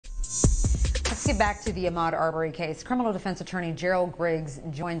Let's get back to the Ahmaud Arbery case. Criminal defense attorney Gerald Griggs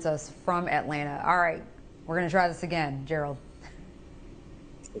joins us from Atlanta. All right, we're going to try this again, Gerald.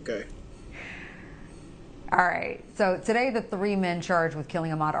 Okay. All right, so today the three men charged with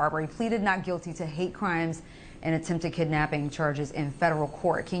killing Ahmaud Arbery pleaded not guilty to hate crimes and attempted kidnapping charges in federal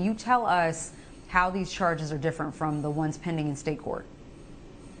court. Can you tell us how these charges are different from the ones pending in state court?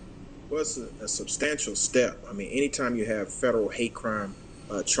 Well, it's a substantial step. I mean, anytime you have federal hate crime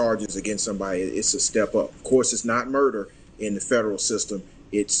charges against somebody, it's a step up. Of course, it's not murder in the federal system.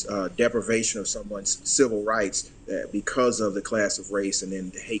 It's deprivation of someone's civil rights because of the class of race and then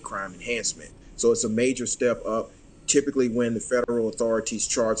the hate crime enhancement. So it's a major step up. Typically, when the federal authorities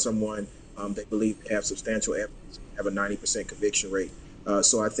charge someone, they believe they have substantial evidence, have a 90% conviction rate.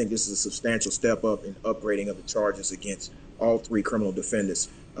 So I think this is a substantial step up in upgrading of the charges against all three criminal defendants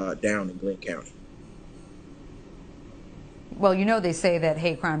down in Glenn County. Well, you know, they say that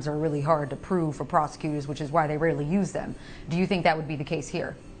hate crimes are really hard to prove for prosecutors, which is why they rarely use them. Do you think that would be the case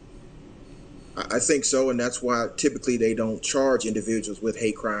here? I think so, and that's why typically they don't charge individuals with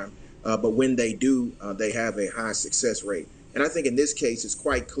hate crime. But when they do, they have a high success rate. And I think in this case, it's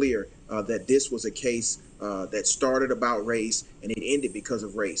quite clear that this was a case that started about race and it ended because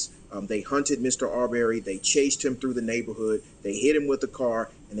of race. They hunted Mr. Arbery, they chased him through the neighborhood, they hit him with a car,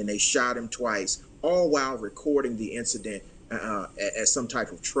 and then they shot him twice, all while recording the incident as some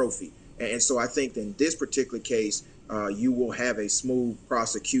type of trophy. And so I think in this particular case, you will have a smooth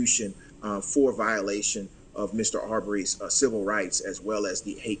prosecution for violation of Mr. Arbery's civil rights as well as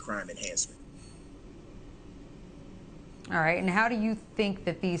the hate crime enhancement. All right, and how do you think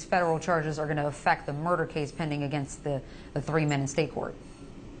that these federal charges are going to affect the murder case pending against the three men in state court?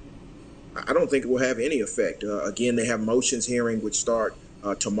 I don't think it will have any effect. Again, they have motions hearing which start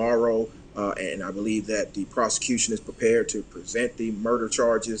tomorrow, and I believe that the prosecution is prepared to present the murder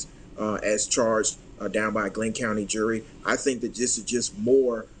charges as charged down by a Glenn County jury. I think that this is just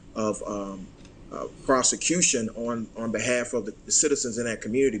more of prosecution on behalf of the citizens in that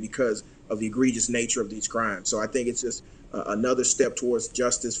community because of the egregious nature of these crimes. So I think it's just another step towards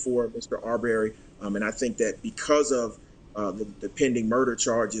justice for Mr. Arbery. And I think that because of the pending murder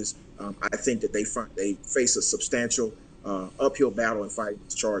charges, I think that they face a substantial uphill battle in fighting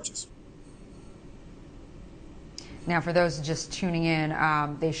these charges. Now, for those just tuning in,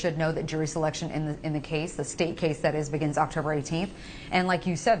 they should know that jury selection in the case, the state case that is, begins October 18th. And like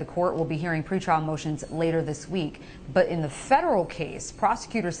you said, the court will be hearing pretrial motions later this week. But in the federal case,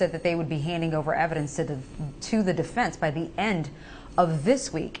 prosecutors said that they would be handing over evidence to the defense by the end of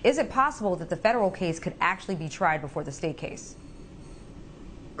this week. Is it possible that the federal case could actually be tried before the state case?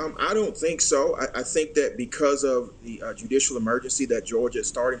 I don't think so. I think that because of the judicial emergency that Georgia is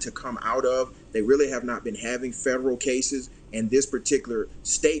starting to come out of, they really have not been having federal cases, and this particular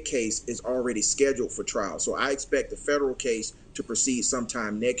state case is already scheduled for trial. So I expect the federal case to proceed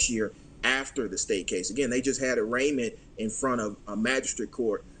sometime next year after the state case. Again, they just had arraignment in front of a magistrate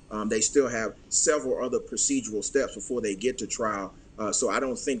court. They still have several other procedural steps before they get to trial. So I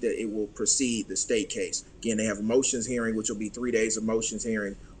don't think that it will precede the state case. Again, they have a motions hearing, which will be 3 days of motions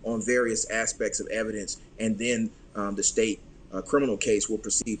hearing on various aspects of evidence, and then the state criminal case will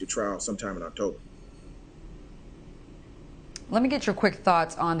proceed to trial sometime in October. Let me get your quick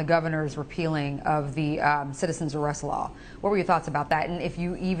thoughts on the governor's repealing of the citizens arrest law. What were your thoughts about that, and if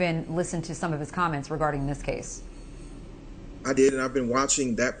you even listened to some of his comments regarding this case? I did, and I've been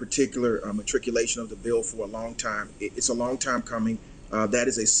watching that particular matriculation of the bill for a long time. It's a long time coming. That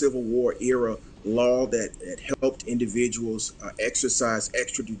is a Civil War era law that helped individuals exercise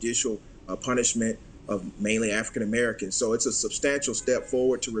extrajudicial punishment of mainly African Americans. So it's a substantial step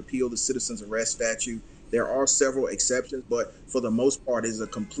forward to repeal the citizens arrest statute. There are several exceptions, but for the most part, it's a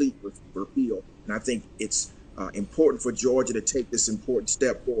complete repeal. And I think it's important for Georgia to take this important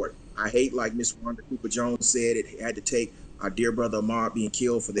step forward. I hate, like Ms. Wanda Cooper Jones said, it had to take our dear brother Ahmaud being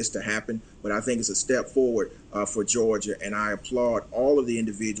killed for this to happen, but I think it's a step forward for Georgia, and I applaud all of the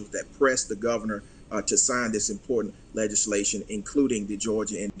individuals that pressed the governor to sign this important legislation, including the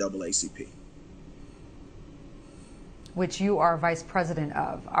Georgia NAACP. Which you are vice president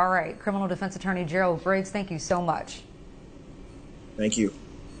of. All right, criminal defense attorney Gerald Griggs, thank you so much. Thank you.